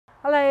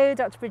Hello,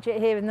 Dr. Bridget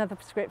here with another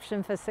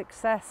prescription for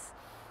success.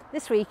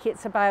 This week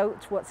it's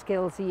about what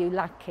skills are you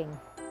lacking.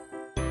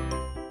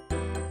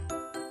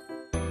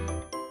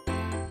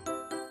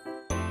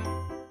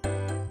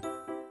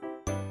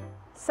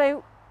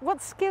 So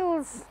what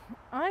skills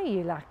are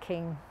you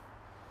lacking?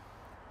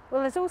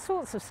 Well, there's all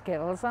sorts of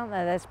skills, aren't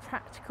there? There's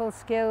practical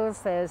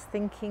skills, there's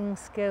thinking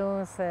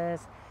skills,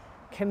 there's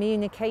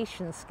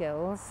communication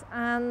skills,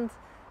 and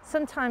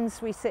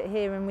sometimes we sit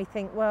here and we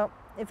think, well,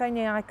 if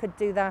only I could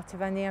do that,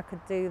 if only I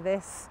could do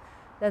this,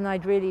 then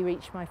I'd really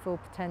reach my full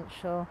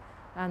potential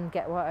and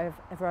get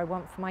whatever I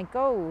want for my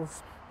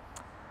goals.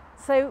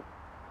 So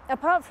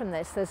apart from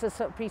this, there's a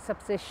sort of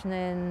presupposition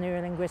in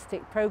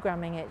neurolinguistic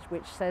programming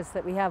which says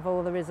that we have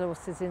all the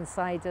resources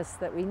inside us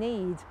that we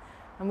need,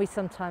 and we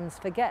sometimes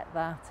forget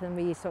that and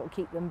we sort of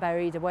keep them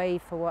buried away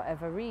for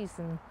whatever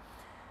reason.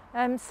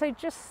 So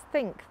just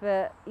think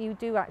that you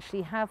do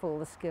actually have all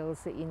the skills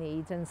that you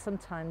need, and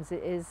sometimes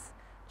it is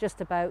just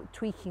about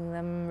tweaking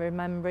them,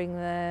 remembering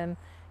them,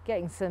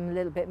 getting some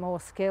little bit more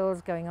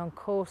skills, going on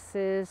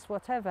courses,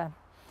 whatever.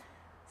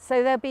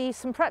 So there'll be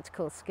some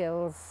practical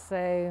skills.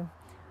 So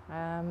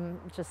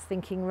just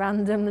thinking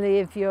randomly,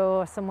 if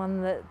you're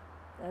someone that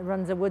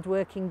runs a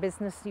woodworking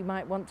business, you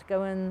might want to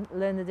go and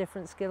learn a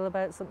different skill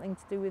about something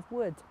to do with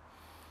wood.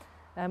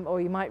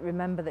 Or you might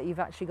remember that you've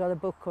actually got a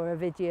book or a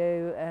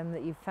video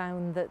that you've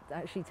found that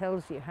actually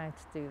tells you how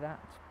to do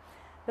that.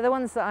 But the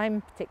ones that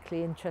I'm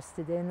particularly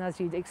interested in, as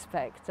you'd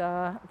expect,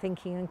 are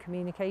thinking and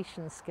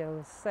communication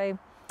skills. So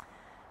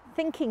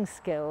thinking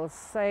skills,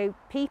 so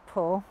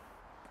people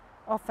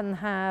often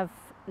have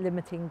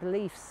limiting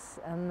beliefs,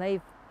 and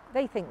they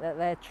think that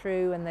they're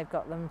true, and they've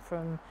got them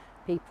from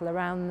people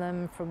around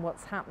them, from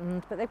what's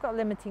happened, but they've got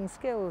limiting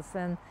skills.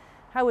 And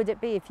how would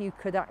it be if you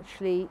could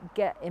actually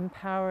get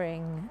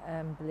empowering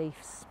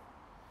beliefs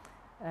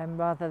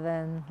rather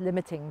than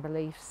limiting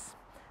beliefs?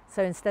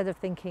 So instead of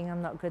thinking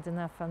I'm not good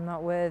enough, I'm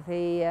not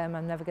worthy, I'm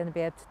never going to be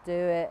able to do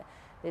it,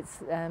 it's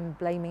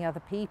blaming other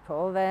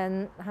people,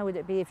 then how would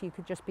it be if you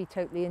could just be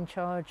totally in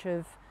charge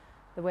of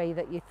the way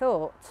that you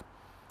thought?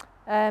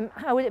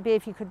 How would it be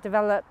if you could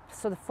develop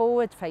sort of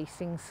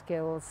forward-facing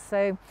skills?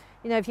 So,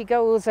 you know, if your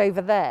goal's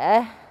over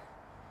there,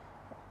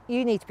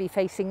 you need to be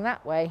facing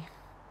that way,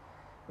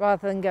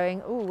 rather than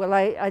going, oh, well,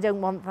 I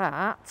don't want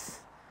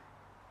that.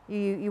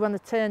 You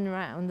want to turn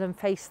around and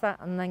face that,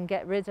 and then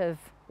get rid of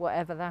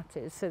whatever that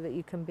is, so that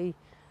you can be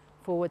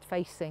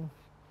forward-facing.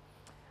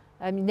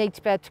 You need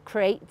to be able to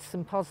create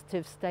some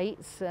positive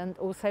states and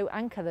also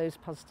anchor those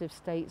positive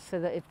states, so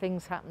that if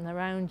things happen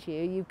around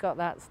you, you've got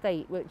that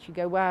state which you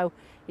go, wow,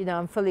 you know,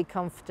 I'm fully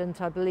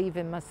confident, I believe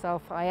in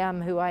myself, I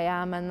am who I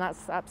am, and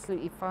that's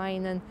absolutely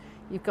fine, and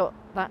you've got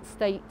that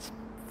state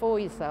for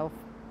yourself.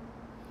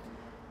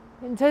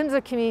 In terms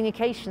of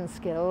communication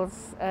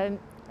skills,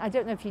 I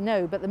don't know if you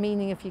know, but the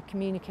meaning of your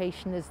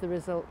communication is the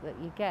result that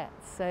you get.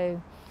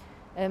 So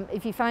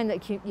if you find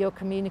that you're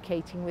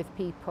communicating with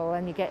people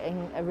and you're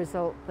getting a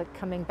result that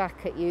coming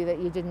back at you that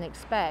you didn't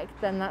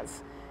expect, then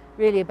that's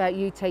really about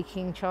you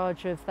taking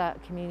charge of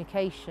that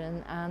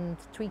communication and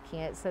tweaking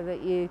it so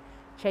that you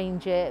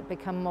change it,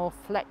 become more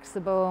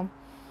flexible,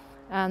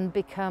 and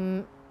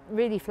become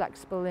really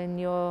flexible in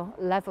your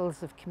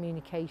levels of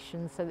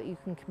communication, so that you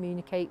can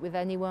communicate with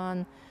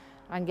anyone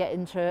and get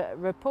into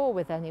rapport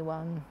with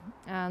anyone.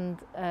 And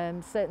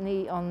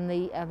certainly on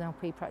the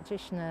NLP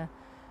practitioner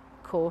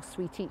course,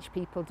 we teach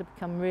people to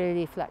become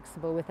really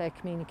flexible with their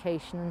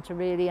communication and to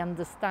really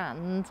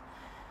understand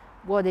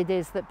what it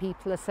is that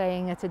people are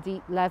saying at a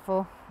deep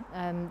level.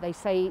 They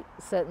say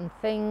certain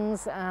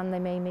things and they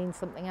may mean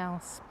something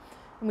else.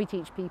 And we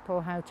teach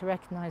people how to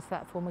recognise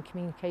that form of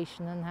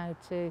communication and how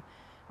to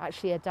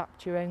actually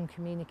adapt your own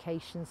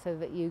communication so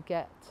that you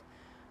get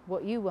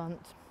what you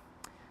want.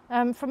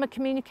 From a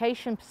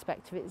communication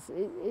perspective,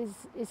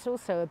 it's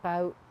also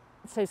about,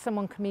 so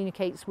someone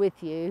communicates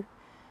with you,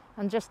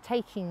 and just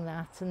taking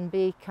that and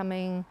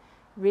becoming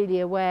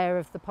really aware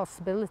of the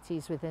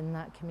possibilities within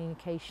that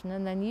communication,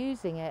 and then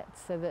using it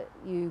so that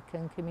you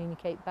can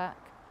communicate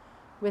back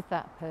with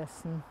that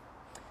person.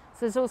 So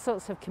there's all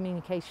sorts of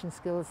communication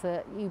skills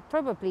that you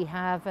probably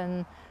have,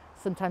 and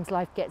sometimes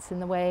life gets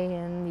in the way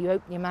and you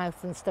open your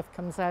mouth and stuff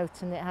comes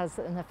out and it has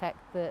an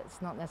effect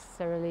that's not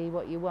necessarily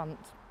what you want.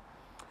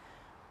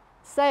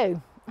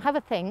 So have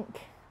a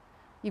think.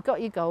 You've got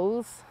your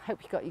goals.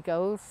 Hope you've got your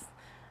goals.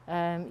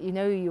 You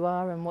know who you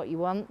are and what you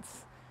want,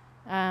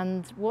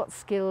 and what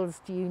skills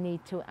do you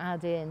need to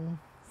add in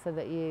so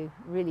that you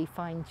really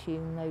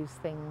fine-tune those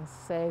things.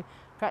 So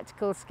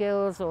practical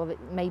skills, or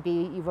that maybe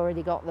you've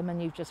already got them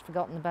and you've just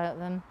forgotten about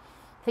them.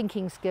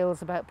 Thinking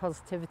skills about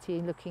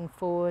positivity, looking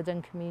forward,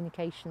 and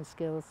communication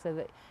skills so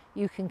that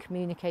you can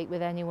communicate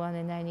with anyone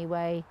in any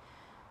way,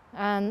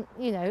 and,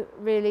 you know,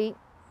 really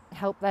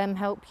help them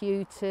help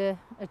you to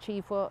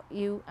achieve what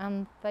you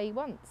and they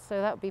want.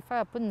 So that would be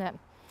fab, wouldn't it?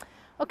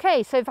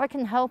 Okay, so if I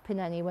can help in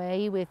any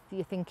way with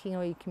your thinking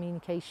or your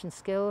communication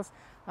skills,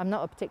 I'm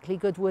not a particularly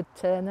good wood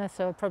turner,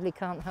 so I probably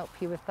can't help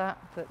you with that,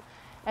 but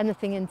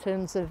anything in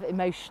terms of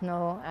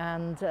emotional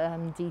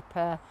and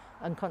deeper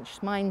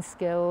unconscious mind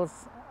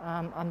skills,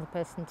 I'm the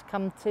person to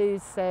come to.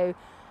 So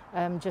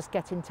just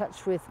get in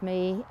touch with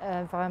me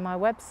via my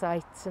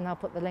website, and I'll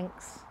put the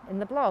links in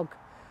the blog.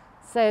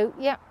 So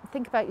yeah,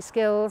 think about your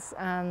skills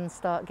and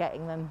start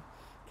getting them.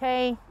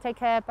 Okay, take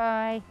care,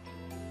 bye.